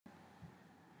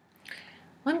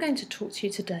I'm going to talk to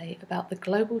you today about the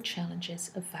global challenges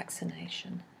of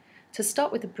vaccination. To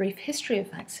start with a brief history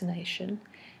of vaccination,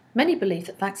 many believe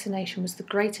that vaccination was the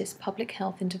greatest public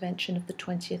health intervention of the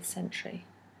 20th century.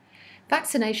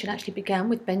 Vaccination actually began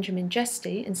with Benjamin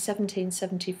Jesty in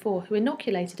 1774, who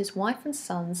inoculated his wife and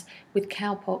sons with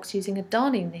cowpox using a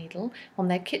darning needle on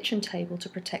their kitchen table to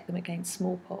protect them against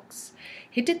smallpox.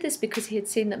 He did this because he had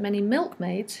seen that many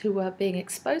milkmaids who were being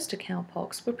exposed to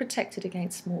cowpox were protected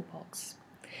against smallpox.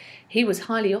 He was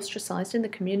highly ostracised in the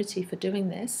community for doing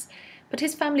this, but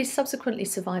his family subsequently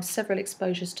survived several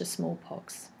exposures to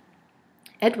smallpox.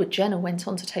 Edward Jenner went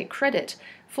on to take credit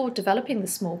for developing the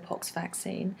smallpox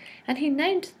vaccine, and he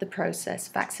named the process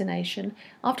vaccination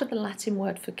after the Latin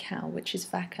word for cow, which is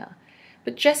vacca.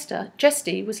 But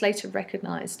Jesty was later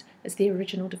recognised as the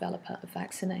original developer of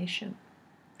vaccination.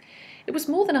 It was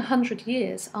more than 100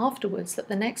 years afterwards that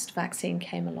the next vaccine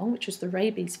came along, which was the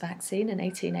rabies vaccine in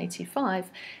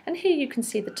 1885, and here you can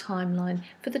see the timeline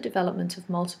for the development of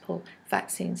multiple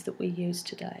vaccines that we use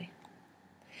today.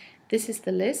 This is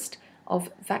the list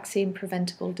of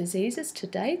vaccine-preventable diseases to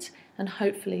date, and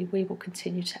hopefully we will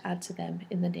continue to add to them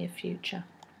in the near future.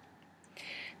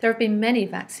 There have been many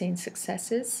vaccine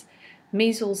successes.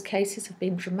 Measles cases have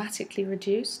been dramatically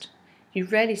reduced. You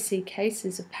rarely see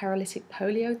cases of paralytic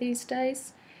polio these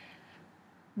days.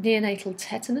 Neonatal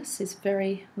tetanus is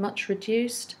very much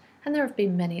reduced, and there have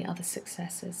been many other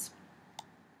successes.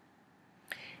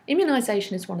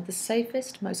 Immunisation is one of the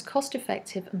safest, most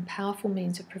cost-effective and powerful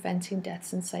means of preventing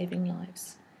deaths and saving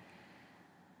lives.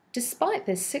 Despite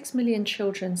this, 6 million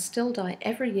children still die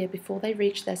every year before they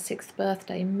reach their 6th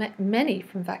birthday, many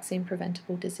from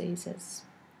vaccine-preventable diseases.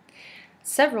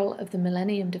 Several of the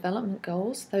Millennium Development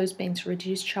Goals, those being to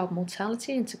reduce child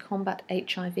mortality and to combat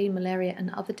HIV, malaria and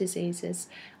other diseases,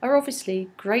 are obviously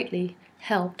greatly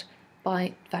helped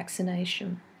by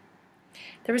vaccination.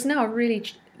 There is now a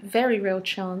very real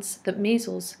chance that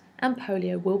measles and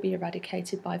polio will be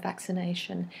eradicated by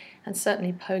vaccination, and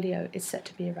certainly polio is set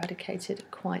to be eradicated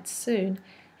quite soon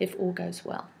if all goes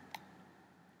well.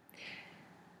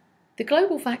 The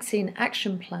Global Vaccine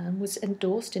Action Plan was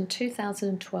endorsed in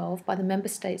 2012 by the Member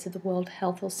States of the World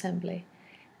Health Assembly,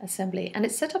 and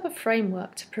it set up a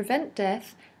framework to prevent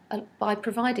death by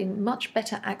providing much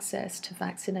better access to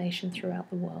vaccination throughout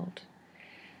the world.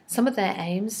 Some of their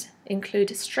aims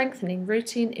include strengthening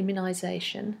routine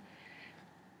immunisation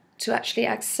to actually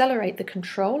accelerate the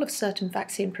control of certain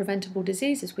vaccine-preventable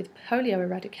diseases, with polio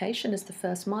eradication as the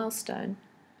first milestone,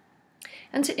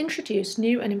 and to introduce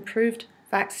new and improved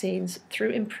vaccines through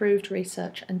improved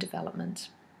research and development.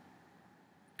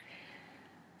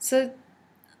 So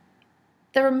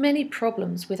there are many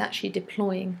problems with actually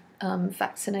deploying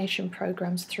vaccination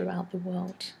programs throughout the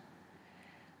world.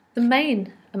 The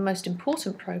main and most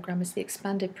important program is the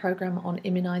Expanded Programme on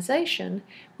Immunisation,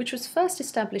 which was first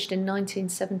established in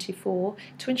 1974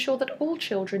 to ensure that all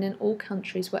children in all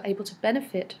countries were able to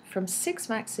benefit from 6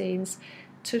 vaccines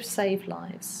to save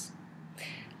lives.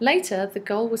 Later, the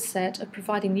goal was set of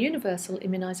providing universal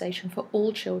immunisation for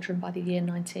all children by the year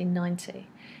 1990.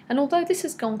 And although this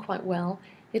has gone quite well,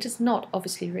 it has not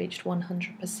obviously reached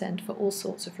 100% for all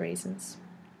sorts of reasons.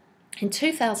 In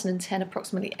 2010,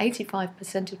 approximately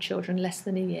 85% of children less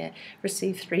than a year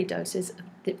received 3 doses of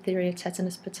diphtheria,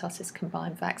 tetanus, pertussis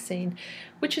combined vaccine,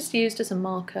 which is used as a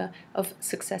marker of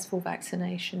successful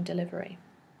vaccination delivery.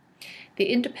 The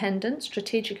Independent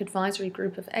Strategic Advisory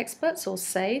Group of Experts, or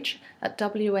SAGE, at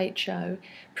WHO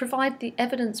provide the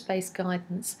evidence-based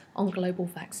guidance on global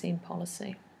vaccine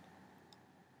policy.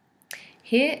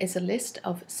 Here is a list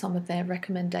of some of their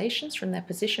recommendations from their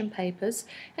position papers,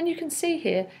 and you can see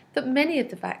here that many of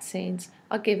the vaccines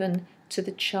are given to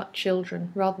the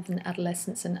children rather than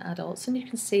adolescents and adults. And you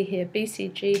can see here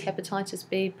BCG, hepatitis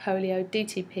B, polio,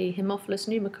 DTP, Haemophilus,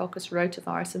 pneumococcus,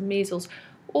 rotavirus and measles,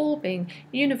 all being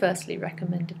universally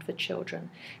recommended for children.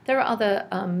 There are other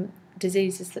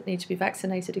diseases that need to be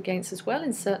vaccinated against as well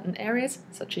in certain areas,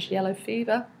 such as yellow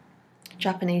fever,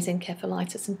 Japanese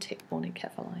encephalitis and tick-borne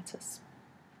encephalitis.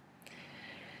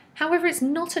 However, it's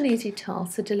not an easy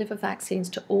task to deliver vaccines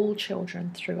to all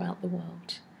children throughout the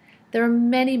world. There are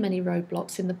many, many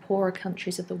roadblocks in the poorer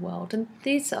countries of the world, and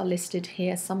these are listed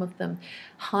here, some of them.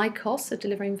 High costs of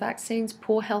delivering vaccines,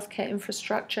 poor healthcare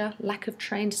infrastructure, lack of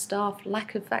trained staff,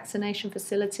 lack of vaccination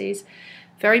facilities,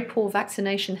 very poor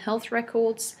vaccination health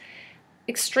records,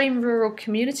 extreme rural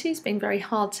communities being very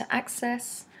hard to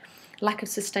access, lack of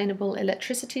sustainable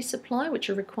electricity supply, which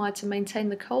are required to maintain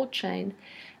the cold chain,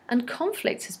 and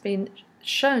conflict has been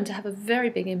shown to have a very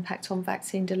big impact on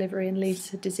vaccine delivery and leads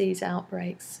to disease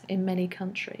outbreaks in many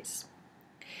countries.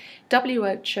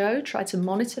 WHO tried to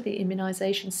monitor the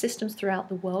immunisation systems throughout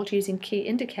the world using key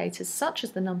indicators such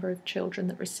as the number of children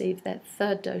that received their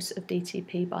third dose of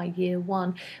DTP by year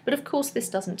 1, but of course this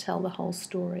doesn't tell the whole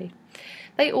story.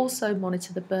 They also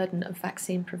monitor the burden of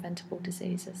vaccine-preventable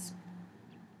diseases.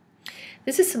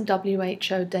 This is some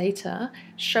WHO data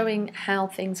showing how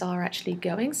things are actually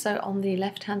going. So on the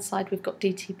left-hand side, we've got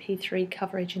DTP3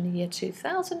 coverage in the year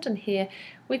 2000, and here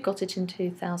we've got it in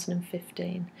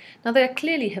 2015. Now, there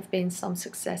clearly have been some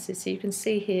successes. So you can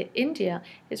see here, India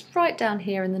is right down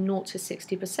here in the 0 to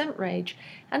 60% range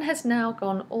and has now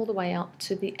gone all the way up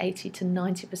to the 80 to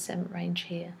 90% range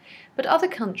here. But other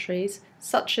countries,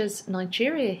 such as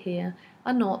Nigeria here,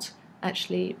 are not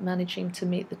actually managing to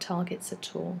meet the targets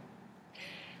at all.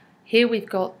 Here we've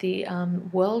got the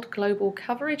world global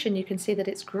coverage, and you can see that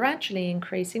it's gradually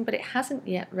increasing, but it hasn't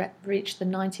yet reached the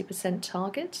 90%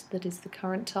 target that is the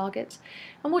current target.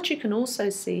 And what you can also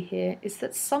see here is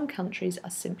that some countries are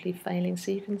simply failing.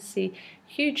 So you can see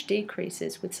huge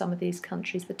decreases with some of these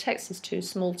countries. The text is too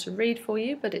small to read for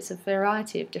you, but it's a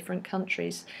variety of different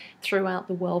countries throughout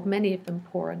the world, many of them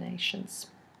poorer nations.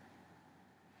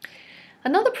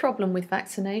 Another problem with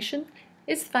vaccination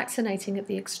is vaccinating at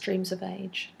the extremes of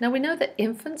age. Now, we know that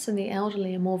infants and the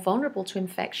elderly are more vulnerable to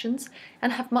infections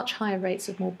and have much higher rates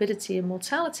of morbidity and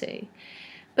mortality,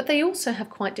 but they also have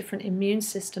quite different immune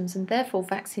systems, and therefore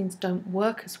vaccines don't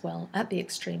work as well at the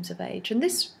extremes of age. And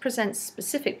this presents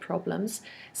specific problems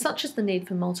such as the need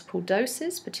for multiple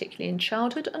doses, particularly in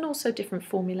childhood, and also different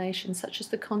formulations such as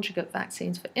the conjugate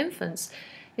vaccines for infants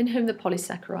in whom the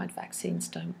polysaccharide vaccines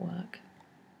don't work.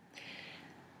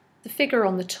 The figure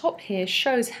on the top here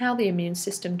shows how the immune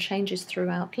system changes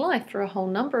throughout life for a whole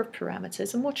number of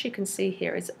parameters, and what you can see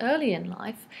here is early in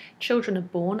life, children are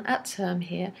born at term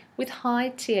here with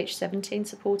high Th17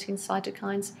 supporting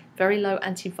cytokines, very low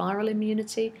antiviral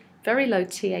immunity, very low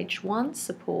Th1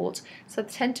 support, so they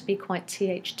tend to be quite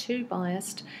Th2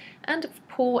 biased, and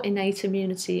poor innate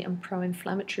immunity and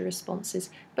pro-inflammatory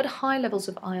responses, but high levels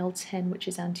of IL-10, which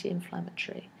is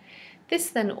anti-inflammatory.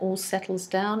 This then all settles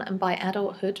down, and by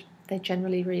adulthood they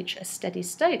generally reach a steady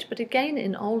state. But again,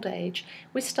 in old age,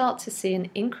 we start to see an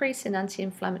increase in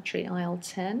anti-inflammatory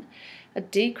IL-10, a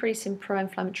decrease in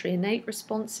pro-inflammatory innate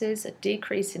responses, a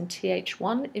decrease in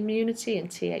Th1 immunity and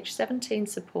Th17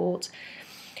 support.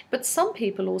 But some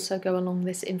people also go along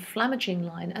this inflammaging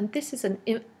line, and this is an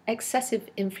excessive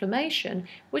inflammation,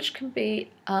 which can be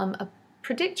a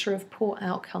predictor of poor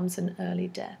outcomes and early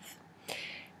death.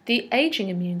 The aging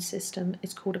immune system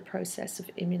is called a process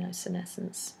of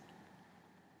immunosenescence.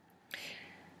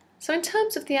 So in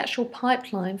terms of the actual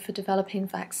pipeline for developing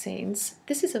vaccines,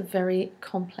 this is a very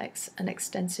complex and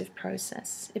extensive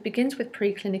process. It begins with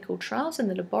preclinical trials in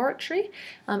the laboratory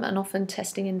and often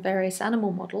testing in various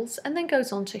animal models, and then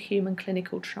goes on to human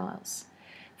clinical trials.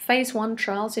 Phase 1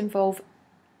 trials involve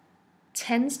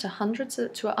tens to hundreds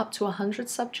to up to 100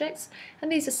 subjects,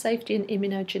 and these are safety and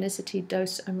immunogenicity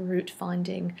dose and route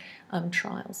finding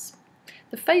trials.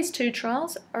 The phase 2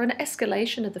 trials are an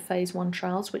escalation of the phase 1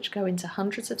 trials, which go into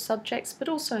hundreds of subjects, but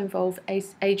also involve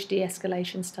age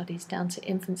de-escalation studies down to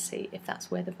infancy if that's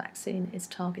where the vaccine is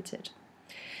targeted.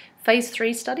 Phase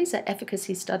 3 studies are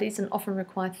efficacy studies and often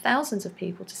require thousands of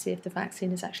people to see if the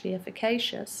vaccine is actually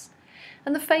efficacious.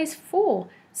 And the phase 4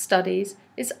 studies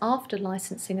is after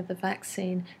licensing of the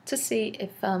vaccine to see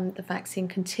if the vaccine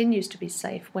continues to be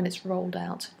safe when it's rolled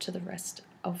out to the rest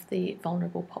of the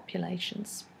vulnerable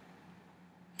populations.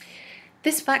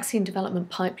 This vaccine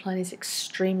development pipeline is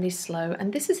extremely slow,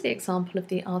 and this is the example of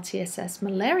the RTSS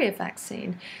malaria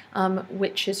vaccine,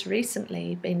 which has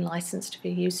recently been licensed for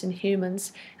use in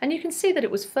humans. And you can see that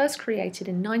it was first created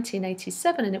in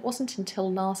 1987, and it wasn't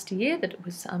until last year that it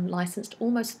was licensed,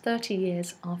 almost 30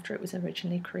 years after it was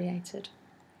originally created.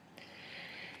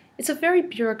 It's a very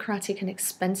bureaucratic and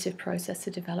expensive process to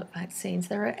develop vaccines.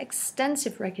 There are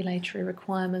extensive regulatory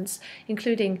requirements,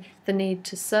 including the need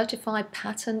to certify,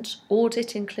 patent,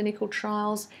 audit in clinical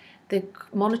trials, the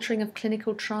monitoring of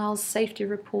clinical trials, safety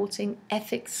reporting,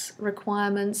 ethics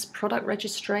requirements, product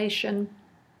registration.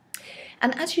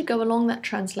 And as you go along that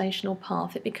translational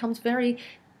path, it becomes very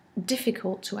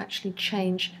difficult to actually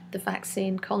change the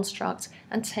vaccine construct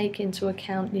and take into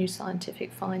account new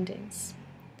scientific findings.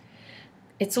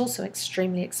 It's also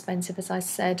extremely expensive, as I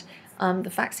said. The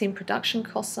vaccine production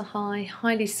costs are high,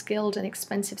 highly skilled and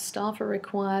expensive staff are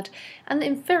required,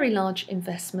 and very large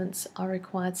investments are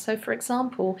required. So, for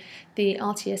example, the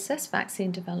RTSS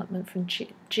vaccine development from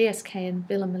GSK and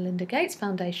Bill and Melinda Gates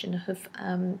Foundation have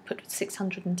put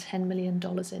 $610 million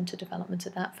into development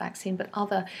of that vaccine, but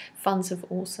other funds have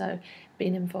also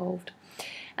been involved.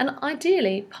 And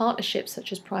ideally, partnerships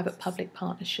such as private-public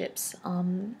partnerships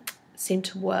seem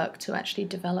to work to actually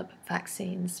develop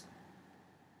vaccines.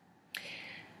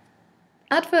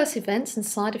 Adverse events and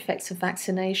side effects of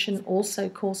vaccination also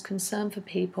cause concern for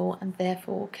people and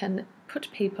therefore can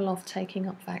put people off taking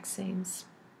up vaccines.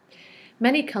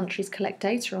 Many countries collect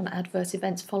data on adverse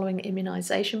events following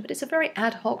immunisation, but it's a very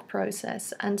ad hoc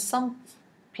process, and some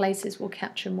places will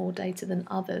capture more data than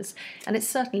others, and it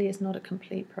certainly is not a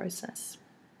complete process.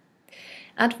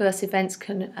 Adverse events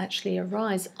can actually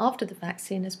arise after the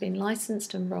vaccine has been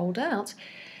licensed and rolled out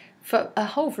for a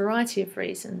whole variety of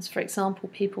reasons. For example,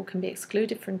 people can be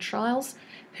excluded from trials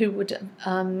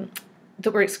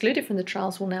that were excluded from the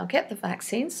trials will now get the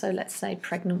vaccine. So let's say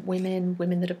pregnant women,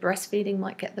 women that are breastfeeding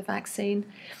might get the vaccine.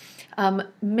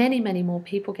 Many more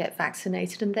people get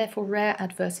vaccinated, and therefore rare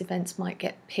adverse events might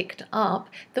get picked up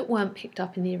that weren't picked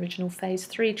up in the original phase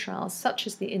 3 trials, such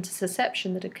as the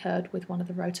interception that occurred with one of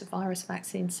the rotavirus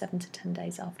vaccines 7 to 10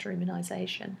 days after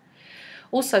immunisation.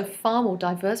 Also, far more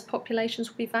diverse populations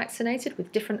will be vaccinated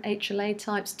with different HLA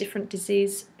types, different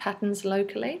disease patterns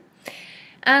locally,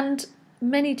 and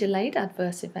many delayed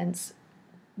adverse events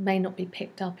may not be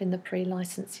picked up in the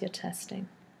pre-licensure testing.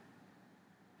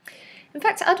 In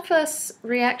fact, adverse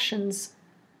reactions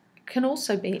can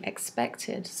also be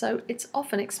expected, so it's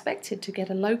often expected to get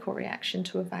a local reaction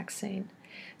to a vaccine.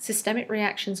 Systemic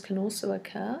reactions can also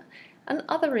occur, and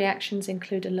other reactions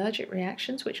include allergic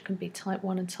reactions, which can be type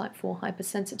 1 and type 4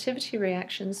 hypersensitivity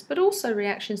reactions, but also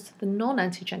reactions to the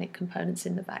non-antigenic components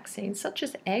in the vaccine, such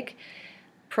as egg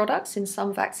products in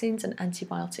some vaccines and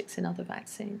antibiotics in other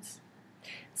vaccines.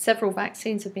 Several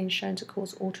vaccines have been shown to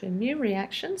cause autoimmune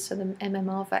reactions, so the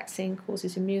MMR vaccine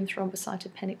causes immune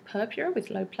thrombocytopenic purpura with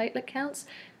low platelet counts,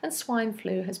 and swine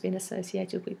flu has been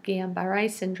associated with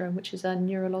Guillain-Barré syndrome, which is a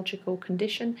neurological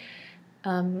condition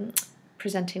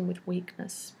presenting with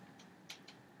weakness.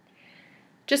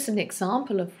 Just an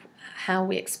example of how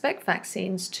we expect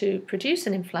vaccines to produce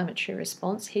an inflammatory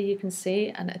response. Here you can see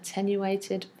an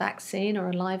attenuated vaccine or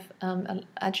a live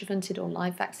adjuvanted or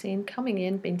live vaccine coming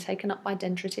in, being taken up by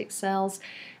dendritic cells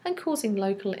and causing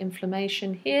local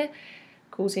inflammation here,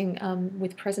 causing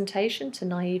with presentation to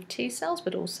naive T cells,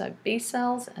 but also B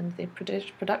cells and the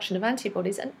production of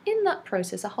antibodies. And in that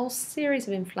process, a whole series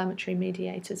of inflammatory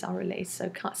mediators are released, so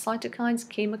cytokines,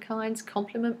 chemokines,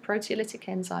 complement, proteolytic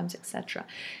enzymes, etc.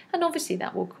 And obviously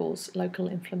that will cause local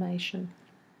inflammation.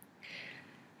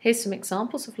 Here's some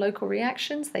examples of local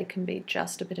reactions. They can be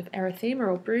just a bit of erythema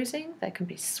or bruising. There can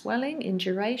be swelling,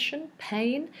 induration,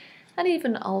 pain, and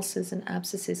even ulcers and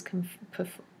abscesses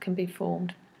can be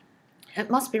formed. It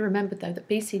must be remembered, though, that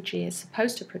BCG is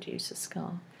supposed to produce a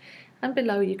scar, and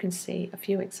below you can see a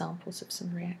few examples of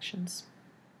some reactions.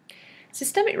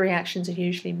 Systemic reactions are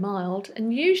usually mild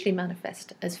and usually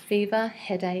manifest as fever,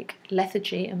 headache,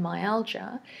 lethargy and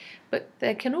myalgia, but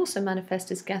they can also manifest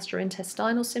as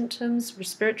gastrointestinal symptoms,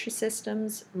 respiratory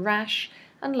systems, rash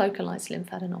and localized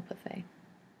lymphadenopathy.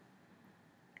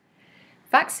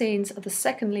 Vaccines are the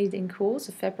second leading cause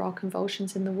of febrile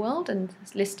convulsions in the world, and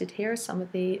listed here are some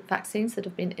of the vaccines that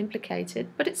have been implicated,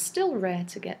 but it's still rare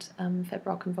to get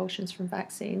febrile convulsions from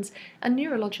vaccines, and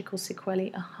neurological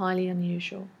sequelae are highly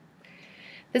unusual.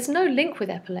 There's no link with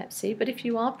epilepsy, but if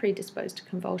you are predisposed to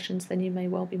convulsions, then you may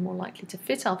well be more likely to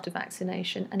fit after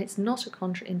vaccination, and it's not a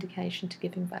contraindication to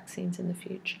giving vaccines in the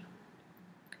future.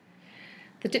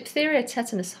 The diphtheria,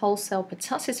 tetanus, whole cell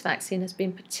pertussis vaccine has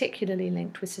been particularly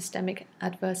linked with systemic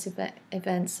adverse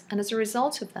events, and as a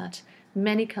result of that,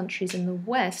 many countries in the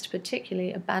West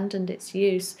particularly abandoned its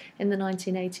use in the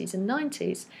 1980s and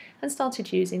 90s and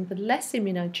started using the less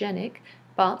immunogenic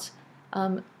but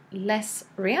less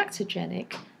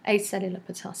reactogenic acellular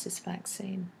pertussis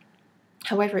vaccine.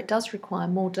 However, it does require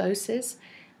more doses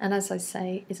and, as I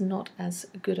say, is not as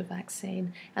good a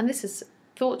vaccine, and this is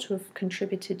thought to have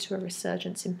contributed to a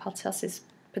resurgence in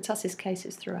pertussis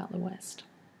cases throughout the West.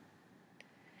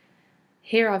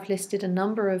 Here I've listed a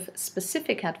number of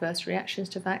specific adverse reactions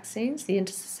to vaccines. The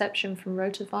interception from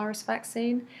rotavirus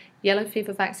vaccine. Yellow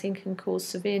fever vaccine can cause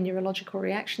severe neurological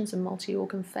reactions and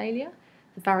multi-organ failure.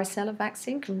 The varicella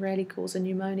vaccine can rarely cause a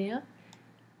pneumonia.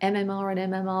 MMR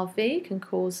and MMRV can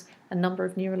cause a number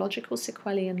of neurological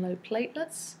sequelae and low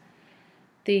platelets.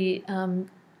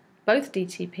 Both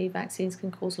DTP vaccines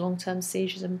can cause long-term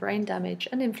seizures and brain damage,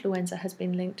 and influenza has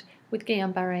been linked with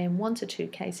Guillain-Barré in 1 to 2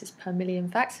 cases per million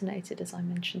vaccinated, as I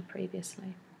mentioned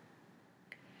previously.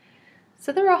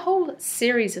 So there are a whole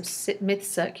series of myths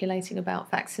circulating about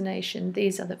vaccination.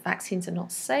 These are that vaccines are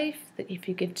not safe, that if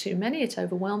you give too many it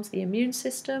overwhelms the immune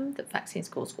system, that vaccines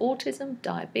cause autism,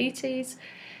 diabetes,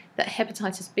 that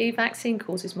hepatitis B vaccine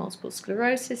causes multiple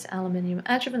sclerosis, aluminium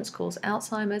adjuvants cause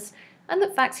Alzheimer's, and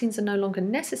that vaccines are no longer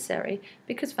necessary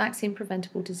because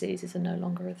vaccine-preventable diseases are no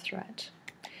longer a threat.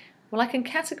 Well, I can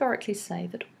categorically say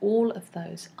that all of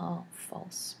those are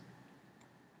false.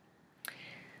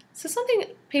 So something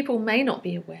people may not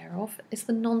be aware of is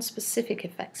the non-specific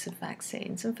effects of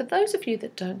vaccines. And for those of you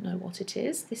that don't know what it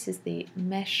is, this is the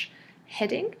MESH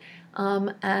heading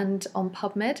and on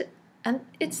PubMed. And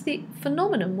it's the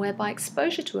phenomenon whereby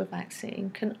exposure to a vaccine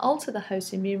can alter the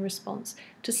host's immune response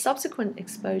to subsequent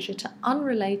exposure to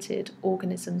unrelated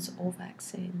organisms or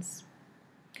vaccines.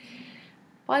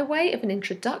 By way of an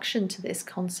introduction to this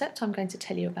concept, I'm going to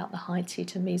tell you about the high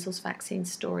titer measles vaccine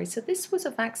story. So this was a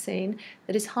vaccine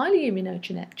that is highly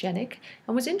immunogenic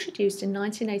and was introduced in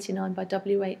 1989 by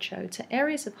WHO to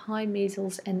areas of high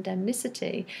measles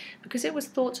endemicity because it was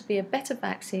thought to be a better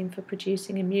vaccine for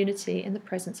producing immunity in the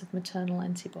presence of maternal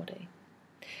antibody.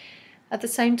 At the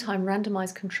same time,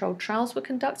 randomized controlled trials were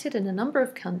conducted in a number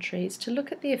of countries to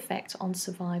look at the effect on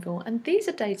survival, and these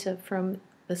are data from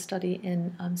the study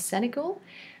in Senegal,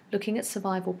 looking at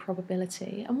survival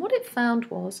probability. And what it found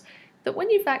was that when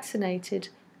you vaccinated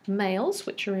males,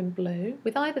 which are in blue,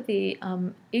 with either the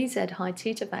EZ high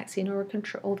titer vaccine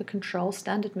or the control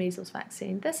standard measles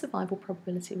vaccine, their survival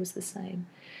probability was the same.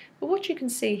 But what you can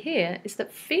see here is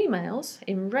that females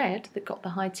in red that got the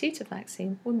high titer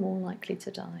vaccine were more likely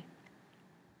to die.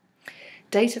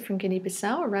 Data from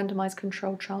Guinea-Bissau, a randomized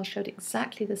controlled trial, showed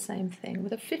exactly the same thing,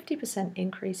 with a 50%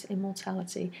 increase in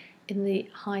mortality in the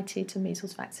high titer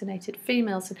measles vaccinated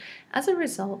females. And as a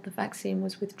result, the vaccine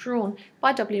was withdrawn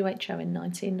by WHO in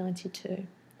 1992.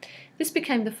 This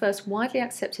became the first widely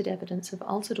accepted evidence of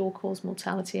altered all-cause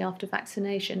mortality after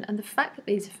vaccination, and the fact that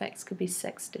these effects could be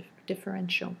sex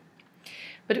differential.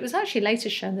 But it was actually later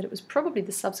shown that it was probably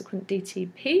the subsequent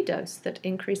DTP dose that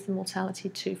increased the mortality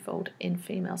twofold in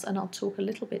females, and I'll talk a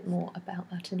little bit more about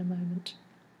that in a moment.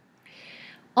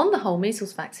 On the whole,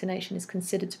 measles vaccination is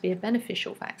considered to be a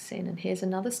beneficial vaccine, and here's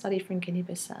another study from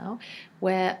Guinea-Bissau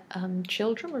where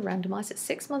children were randomized at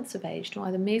 6 months of age to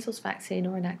either measles vaccine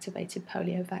or an activated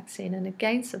polio vaccine, and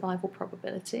again survival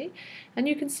probability, and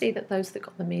you can see that those that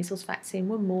got the measles vaccine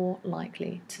were more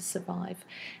likely to survive.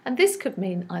 And this could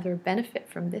mean either a benefit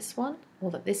from this one,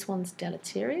 or that this one's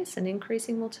deleterious and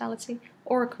increasing mortality,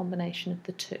 or a combination of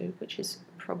the two, which is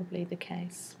probably the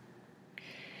case.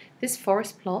 This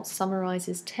forest plot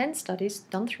summarises 10 studies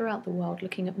done throughout the world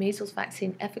looking at measles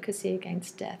vaccine efficacy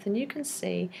against death, and you can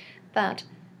see that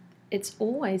it's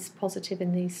always positive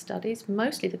in these studies.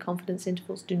 Mostly the confidence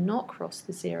intervals do not cross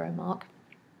the 0 mark,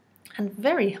 and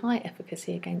very high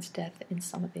efficacy against death in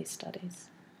some of these studies.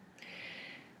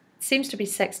 It seems to be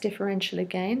sex differential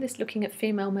again. This looking at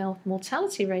female-male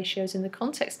mortality ratios in the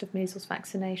context of measles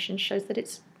vaccination shows that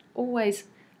it's always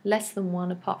less than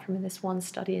 1, apart from in this one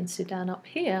study in Sudan up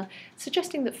here,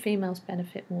 suggesting that females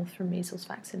benefit more from measles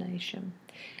vaccination.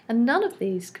 And none of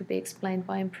these could be explained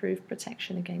by improved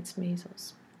protection against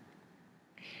measles.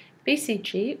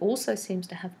 BCG also seems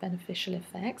to have beneficial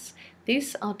effects.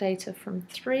 These are data from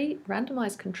 3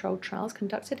 randomized controlled trials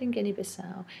conducted in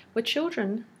Guinea-Bissau, where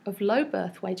children of low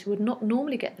birth weight who would not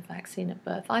normally get the vaccine at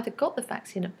birth either got the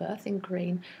vaccine at birth in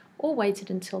green or waited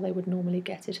until they would normally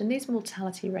get it. And these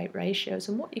mortality rate ratios,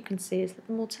 and what you can see is that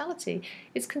the mortality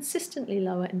is consistently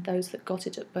lower in those that got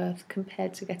it at birth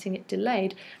compared to getting it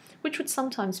delayed, which would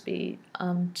sometimes be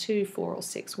 2, 4 or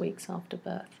 6 weeks after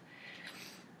birth.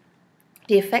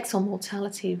 The effects on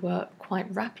mortality were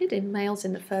quite rapid in males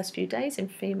in the first few days, in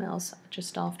females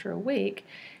just after a week,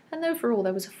 and overall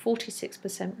there was a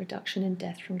 46% reduction in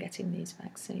death from getting these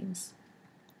vaccines.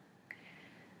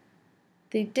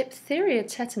 The diphtheria,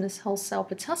 tetanus, wholesale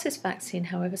pertussis vaccine,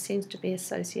 however, seems to be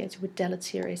associated with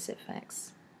deleterious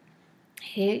effects.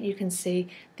 Here you can see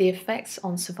the effects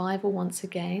on survival once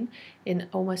again in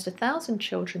almost 1,000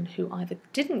 children who either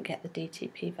didn't get the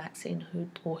DTP vaccine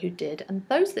or who did, and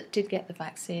those that did get the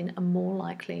vaccine are more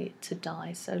likely to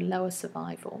die, so lower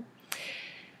survival.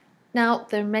 Now,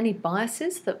 there are many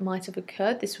biases that might have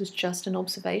occurred. This was just an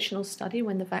observational study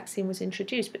when the vaccine was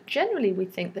introduced, but generally we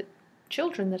think that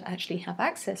children that actually have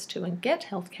access to and get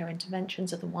healthcare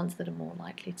interventions are the ones that are more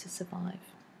likely to survive.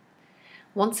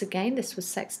 Once again, this was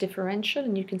sex differential,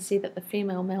 and you can see that the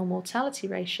female-male mortality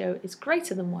ratio is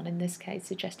greater than 1 in this case,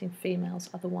 suggesting females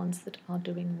are the ones that are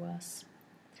doing worse.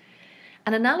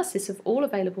 An analysis of all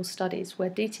available studies where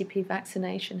DTP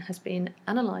vaccination has been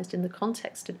analysed in the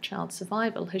context of child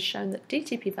survival has shown that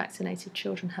DTP vaccinated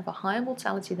children have a higher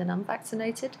mortality than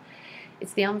unvaccinated.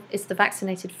 It's the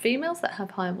vaccinated females that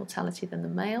have higher mortality than the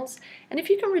males, and if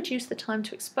you can reduce the time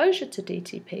to exposure to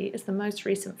DTP as the most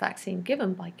recent vaccine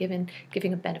given by giving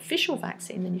a beneficial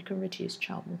vaccine, then you can reduce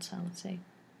child mortality.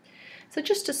 So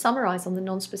just to summarise on the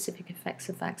non-specific effects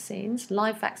of vaccines,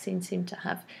 live vaccines seem to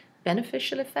have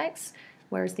beneficial effects,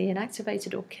 whereas the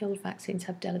inactivated or killed vaccines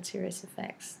have deleterious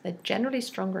effects. They're generally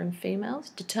stronger in females,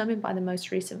 determined by the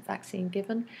most recent vaccine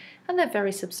given, and they're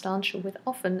very substantial, with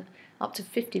often up to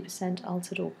 50%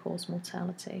 altered all-cause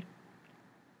mortality.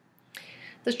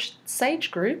 The SAGE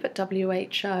group at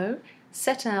WHO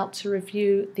set out to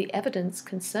review the evidence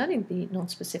concerning the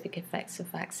non-specific effects of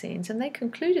vaccines, and they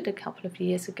concluded a couple of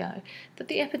years ago that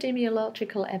the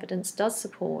epidemiological evidence does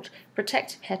support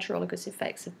protective heterologous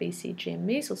effects of BCG and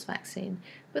measles vaccine,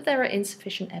 but there are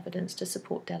insufficient evidence to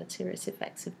support deleterious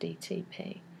effects of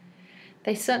DTP.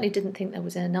 They certainly didn't think there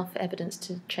was enough evidence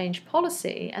to change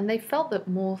policy, and they felt that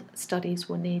more studies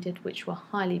were needed, which were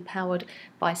highly powered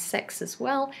by sex as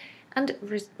well, and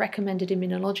recommended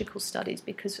immunological studies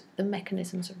because the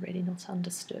mechanisms are really not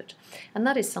understood. And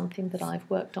that is something that I've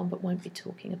worked on but won't be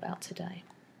talking about today.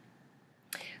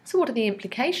 So what are the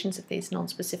implications of these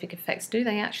non-specific effects? Do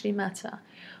they actually matter?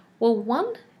 Well,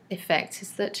 one effect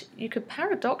is that you could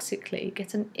paradoxically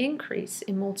get an increase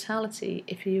in mortality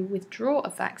if you withdraw a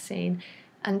vaccine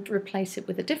and replace it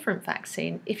with a different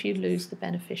vaccine if you lose the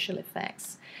beneficial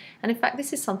effects. And in fact,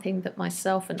 this is something that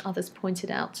myself and others pointed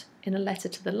out in a letter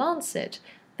to the Lancet,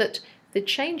 that the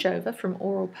changeover from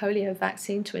oral polio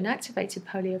vaccine to inactivated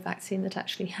polio vaccine that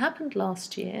actually happened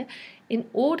last year, in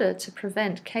order to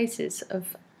prevent cases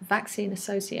of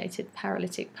vaccine-associated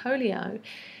paralytic polio,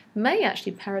 may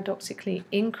actually paradoxically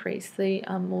increase the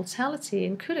mortality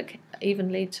and could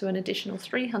even lead to an additional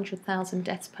 300,000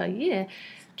 deaths per year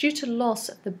due to loss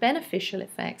of the beneficial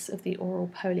effects of the oral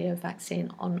polio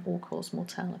vaccine on all-cause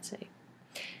mortality.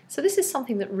 So this is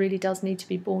something that really does need to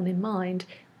be borne in mind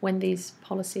when these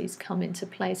policies come into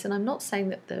place. And I'm not saying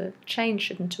that the change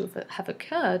shouldn't have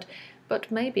occurred, but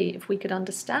maybe if we could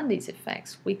understand these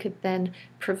effects, we could then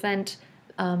prevent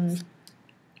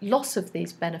loss of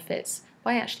these benefits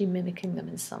by actually mimicking them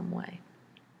in some way.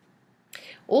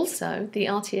 Also, the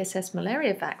RTSS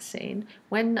malaria vaccine,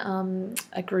 when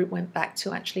a group went back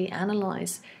to actually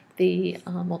analyse the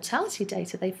mortality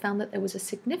data, they found that there was a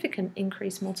significant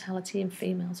increased mortality in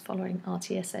females following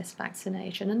RTSS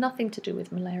vaccination, and nothing to do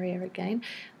with malaria again,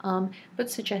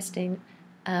 but suggesting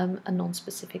a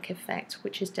non-specific effect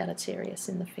which is deleterious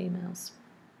in the females.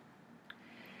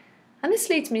 And this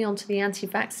leads me on to the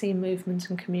anti-vaccine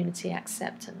movement and community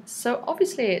acceptance. So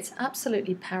obviously it's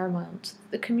absolutely paramount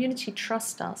that the community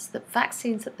trust us that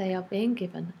vaccines that they are being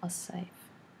given are safe.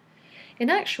 In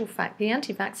actual fact, the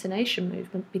anti-vaccination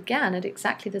movement began at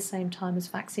exactly the same time as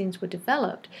vaccines were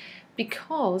developed,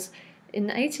 because in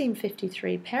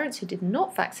 1853, parents who did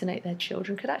not vaccinate their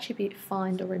children could actually be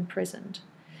fined or imprisoned.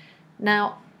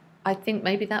 Now, I think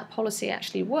maybe that policy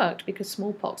actually worked because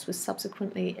smallpox was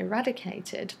subsequently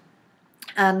eradicated.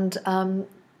 And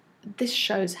this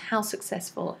shows how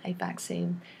successful a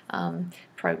vaccine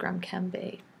program can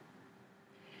be.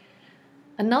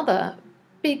 Another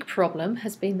big problem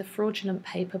has been the fraudulent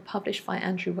paper published by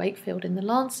Andrew Wakefield in The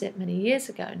Lancet many years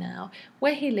ago now,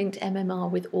 where he linked MMR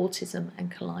with autism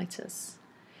and colitis.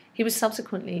 He was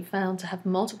subsequently found to have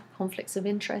multiple conflicts of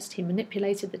interest, he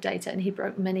manipulated the data, and he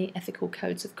broke many ethical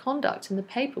codes of conduct, and the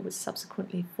paper was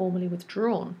subsequently formally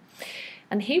withdrawn.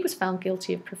 And he was found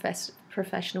guilty of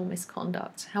professional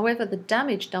misconduct. However, the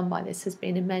damage done by this has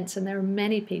been immense, and there are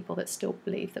many people that still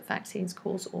believe that vaccines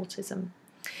cause autism.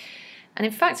 And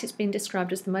in fact, it's been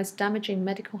described as the most damaging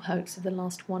medical hoax of the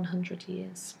last 100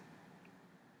 years.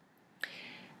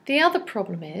 The other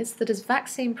problem is that as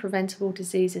vaccine-preventable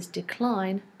diseases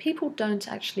decline, people don't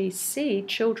actually see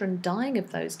children dying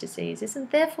of those diseases,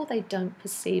 and therefore they don't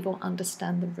perceive or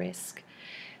understand the risk.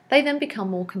 They then become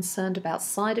more concerned about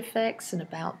side effects and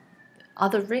about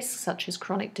other risks such as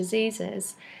chronic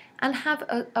diseases, and have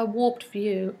a warped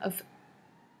view of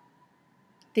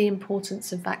the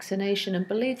importance of vaccination and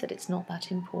believe that it's not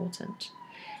that important.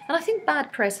 And I think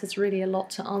bad press has really a lot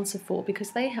to answer for,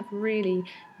 because they have really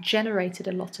generated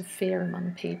a lot of fear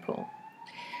among people.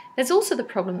 There's also the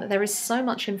problem that there is so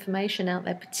much information out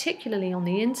there, particularly on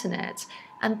the internet,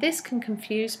 and this can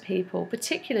confuse people,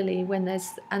 particularly when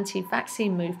there's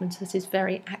anti-vaccine movement that is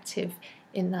very active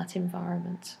in that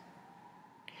environment.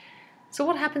 So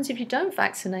what happens if you don't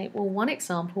vaccinate? Well, one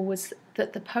example was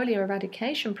that the polio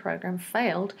eradication program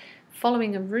failed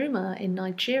following a rumour in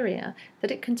Nigeria that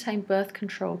it contained birth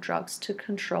control drugs to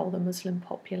control the Muslim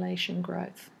population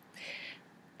growth.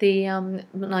 The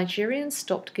Nigerians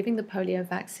stopped giving the polio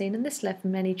vaccine, and this left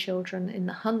many children in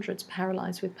the hundreds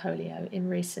paralysed with polio in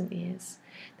recent years.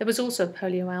 There was also a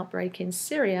polio outbreak in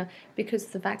Syria because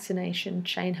the vaccination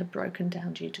chain had broken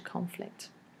down due to conflict.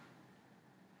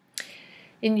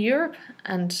 In Europe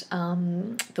and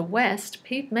the West,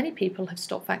 many people have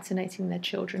stopped vaccinating their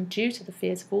children due to the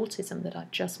fears of autism that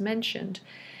I've just mentioned.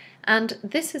 And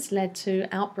this has led to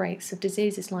outbreaks of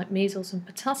diseases like measles and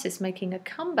pertussis making a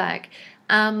comeback.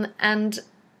 And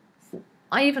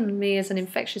even me as an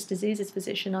infectious diseases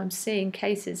physician, I'm seeing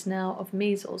cases now of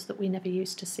measles that we never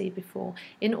used to see before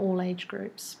in all age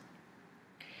groups.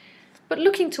 But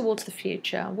looking towards the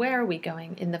future, where are we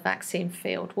going in the vaccine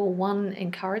field? Well, one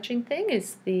encouraging thing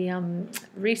is the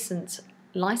recent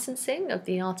licensing of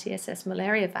the RTSS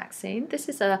malaria vaccine. This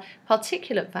is a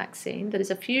particulate vaccine that is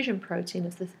a fusion protein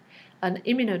of an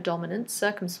immunodominant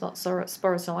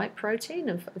circumsporozoite protein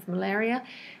of malaria,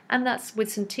 and that's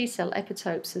with some T-cell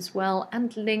epitopes as well,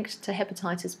 and linked to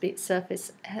hepatitis B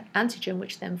surface antigen,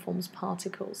 which then forms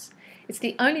particles. It's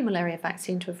the only malaria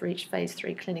vaccine to have reached phase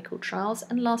 3 clinical trials,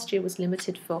 and last year was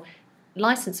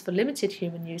licensed for limited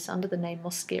human use under the name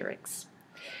Mosquirix.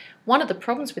 One of the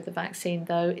problems with the vaccine,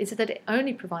 though, is that it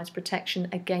only provides protection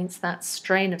against that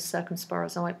strain of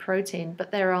circumsporozoite protein, but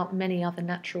there are many other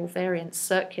natural variants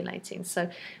circulating, so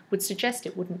would suggest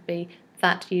it wouldn't be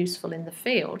that useful in the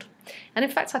field. And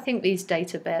in fact, I think these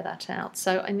data bear that out.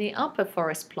 So in the upper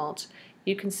forest plot,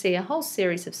 you can see a whole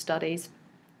series of studies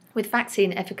with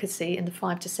vaccine efficacy in the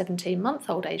 5 to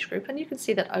 17-month-old age group, and you can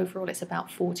see that overall it's about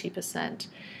 40%.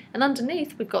 And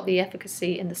underneath, we've got the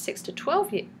efficacy in the 6 to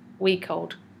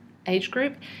 12-week-old age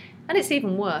group, and it's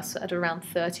even worse at around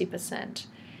 30%.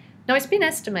 Now, it's been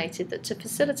estimated that to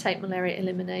facilitate malaria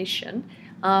elimination,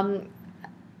 a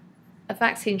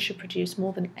vaccine should produce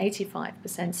more than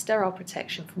 85% sterile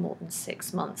protection for more than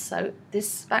 6 months. So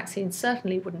this vaccine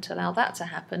certainly wouldn't allow that to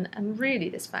happen, and really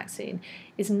this vaccine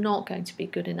is not going to be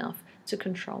good enough to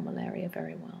control malaria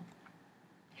very well.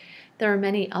 There are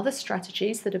many other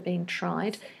strategies that are being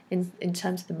tried in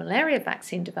terms of the malaria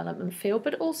vaccine development field,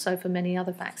 but also for many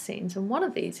other vaccines. And one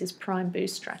of these is prime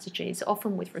boost strategies,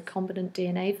 often with recombinant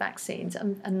DNA vaccines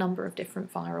and a number of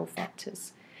different viral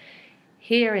vectors.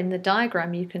 Here in the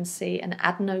diagram you can see an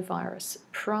adenovirus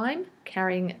prime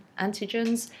carrying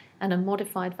antigens and a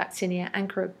modified Vaccinia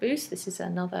Ankara boost. This is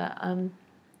another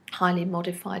highly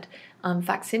modified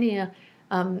Vaccinia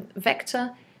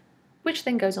vector, which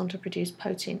then goes on to produce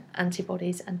potent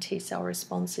antibodies and T-cell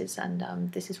responses,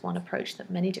 and this is one approach that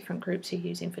many different groups are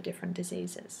using for different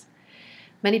diseases.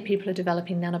 Many people are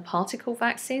developing nanoparticle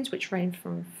vaccines, which range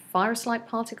from virus-like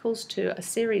particles to a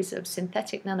series of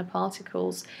synthetic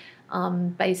nanoparticles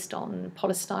based on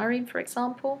polystyrene, for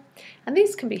example. And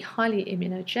these can be highly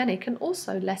immunogenic and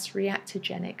also less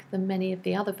reactogenic than many of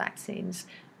the other vaccines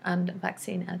and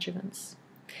vaccine adjuvants.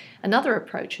 Another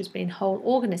approach has been whole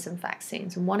organism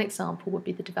vaccines, and one example would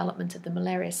be the development of the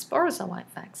malaria sporozoite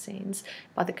vaccines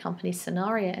by the company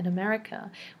Scenaria in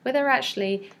America, where they're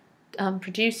actually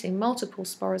producing multiple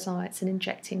sporozoites and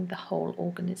injecting the whole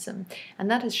organism.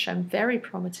 And that has shown very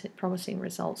promising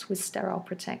results with sterile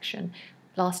protection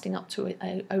lasting up to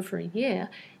over a year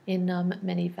in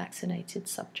many vaccinated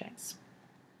subjects.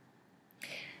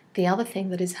 The other thing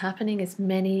that is happening is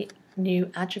many new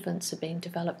adjuvants are being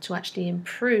developed to actually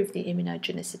improve the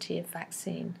immunogenicity of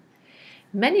vaccine.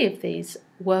 Many of these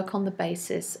work on the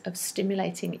basis of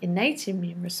stimulating innate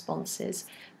immune responses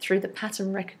through the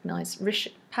pattern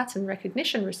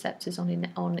recognition receptors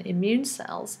on immune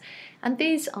cells, and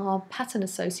these are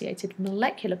pattern-associated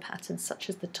molecular patterns such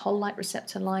as the toll-like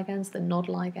receptor ligands, the NOD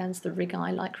ligands, the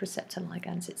RIG-I-like receptor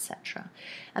ligands, etc.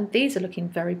 And these are looking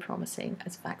very promising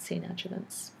as vaccine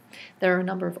adjuvants. There are a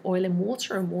number of oil in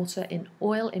water and water in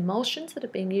oil emulsions that are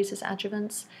being used as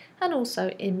adjuvants, and also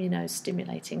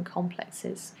immunostimulating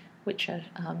complexes, which are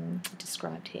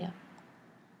described here.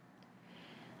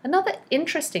 Another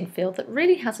interesting field that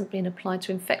really hasn't been applied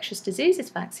to infectious diseases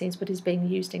vaccines but is being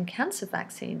used in cancer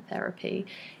vaccine therapy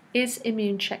is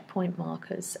immune checkpoint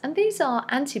markers. And these are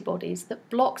antibodies that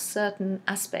block certain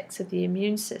aspects of the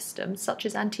immune system, such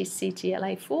as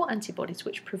anti-CTLA-4 antibodies,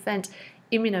 which prevent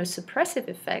immunosuppressive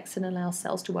effects and allow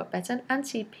cells to work better, and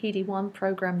anti-PD-1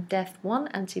 programmed death-1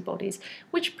 antibodies,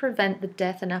 which prevent the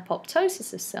death and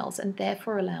apoptosis of cells and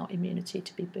therefore allow immunity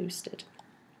to be boosted.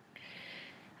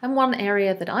 And one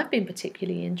area that I've been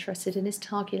particularly interested in is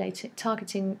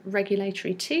targeting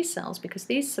regulatory T cells, because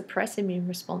these suppress immune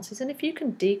responses, and if you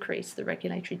can decrease the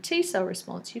regulatory T cell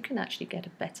response, you can actually get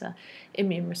a better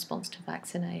immune response to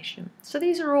vaccination. So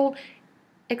these are all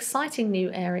exciting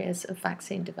new areas of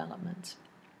vaccine development.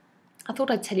 I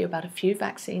thought I'd tell you about a few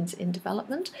vaccines in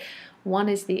development. One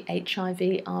is the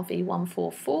HIV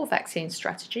RV144 vaccine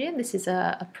strategy, and this is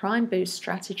a prime boost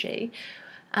strategy.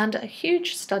 And a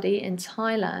huge study in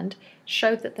Thailand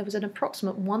showed that there was an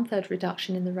approximate 1/3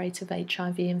 reduction in the rate of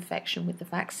HIV infection with the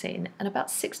vaccine, and about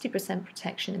 60%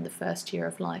 protection in the first year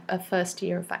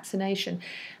of vaccination,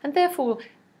 and therefore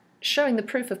showing the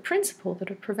proof of principle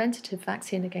that a preventative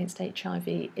vaccine against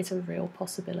HIV is a real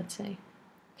possibility.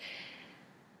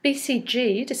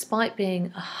 BCG, despite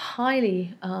being a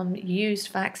highly used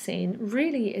vaccine,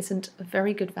 really isn't a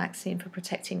very good vaccine for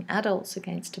protecting adults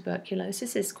against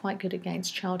tuberculosis. It's quite good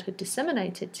against childhood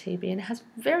disseminated TB, and it has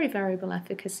very variable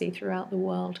efficacy throughout the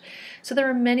world. So there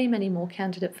are many, many more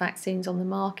candidate vaccines on the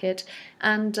market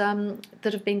and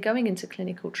that have been going into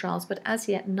clinical trials, but as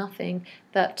yet nothing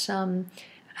that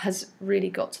has really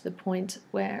got to the point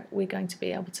where we're going to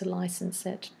be able to license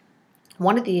it.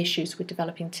 One of the issues with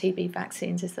developing TB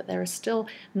vaccines is that there are still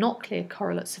not clear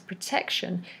correlates of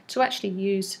protection to actually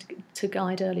use to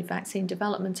guide early vaccine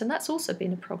development, and that's also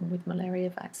been a problem with malaria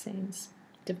vaccines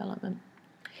development.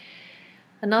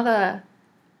 Another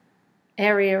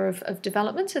area of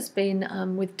development has been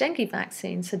with dengue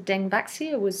vaccines. So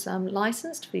Dengvaxia was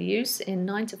licensed for use in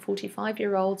 9 to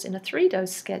 45-year-olds in a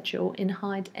 3-dose schedule in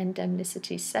high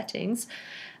endemicity settings.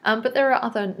 But there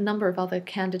are a number of other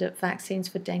candidate vaccines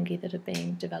for dengue that are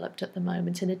being developed at the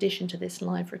moment, in addition to this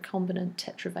live recombinant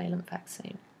tetravalent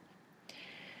vaccine.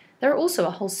 There are also a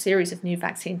whole series of new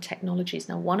vaccine technologies.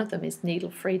 Now, one of them is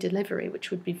needle-free delivery, which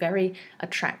would be very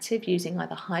attractive using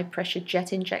either high-pressure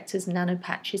jet injectors,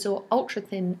 nanopatches, or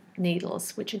ultra-thin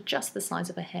needles, which are just the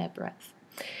size of a hairbreadth.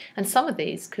 And some of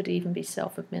these could even be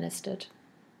self-administered.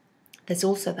 There's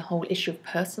also the whole issue of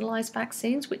personalised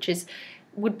vaccines, which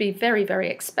would be very, very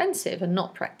expensive and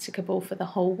not practicable for the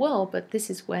whole world, but this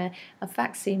is where a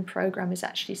vaccine program is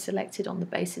actually selected on the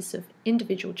basis of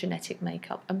individual genetic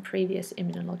makeup and previous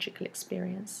immunological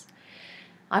experience.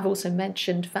 I've also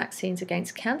mentioned vaccines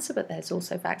against cancer, but there's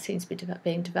also vaccines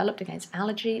being developed against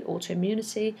allergy,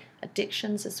 autoimmunity,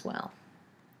 addictions as well.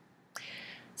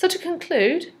 So to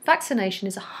conclude, vaccination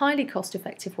is a highly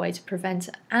cost-effective way to prevent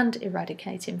and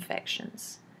eradicate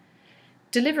infections.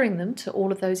 Delivering them to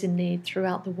all of those in need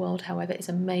throughout the world, however, is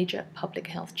a major public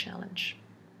health challenge.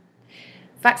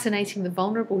 Vaccinating the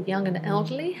vulnerable, young and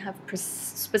elderly have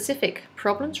specific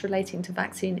problems relating to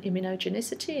vaccine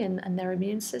immunogenicity and their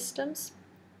immune systems.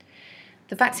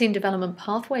 The vaccine development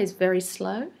pathway is very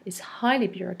slow, is highly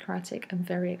bureaucratic and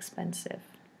very expensive.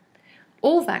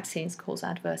 All vaccines cause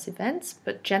adverse events,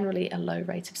 but generally a low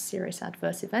rate of serious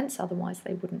adverse events, otherwise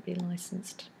they wouldn't be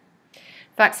licensed.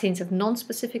 Vaccines have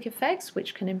non-specific effects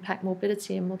which can impact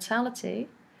morbidity and mortality,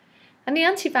 and the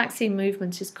anti-vaccine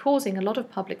movement is causing a lot of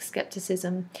public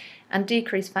skepticism and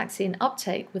decreased vaccine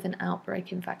uptake with an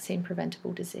outbreak in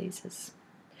vaccine-preventable diseases.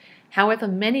 However,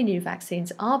 many new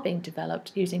vaccines are being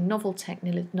developed using novel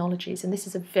technologies, and this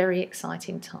is a very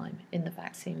exciting time in the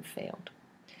vaccine field.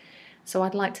 So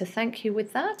I'd like to thank you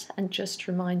with that and just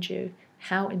remind you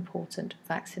how important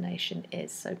vaccination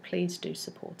is, so please do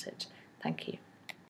support it. Thank you.